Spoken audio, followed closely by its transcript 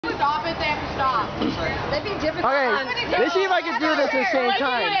stop it, they have to stop. That'd be difficult. Okay, let's see if I can do this at the same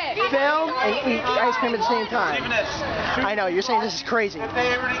time. Film and eat ice cream at the same time. I know, you're saying this is crazy. If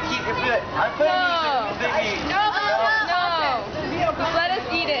they already keep it fit. I'm playing music. No. Just let us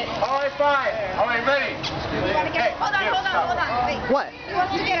eat it. All right, fine. All right, ready? Okay. Hold on. Wait. What? He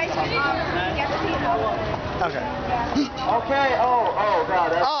wants to get ice cream. Okay. Okay. Oh,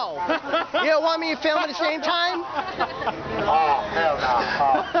 God. Oh. You don't want me to film at the same time? Oh, hell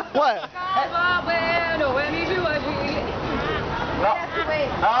no. What? No.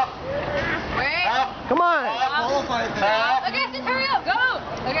 Wait. Come on. Okay, just hurry up. Go.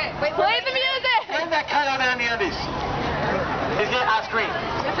 Okay. Wait. Play the music. Send that cat out on the undies. He's getting ice cream.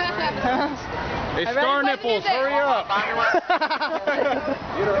 Hey, Star Nipples, hurry up.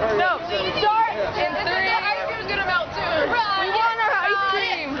 No, start in 3. Ice cream's gonna melt too. We want our ice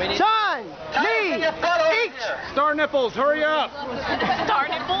cream. Sean, Lee, each. Star Nipples, hurry up. Star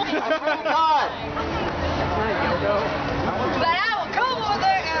Nipples?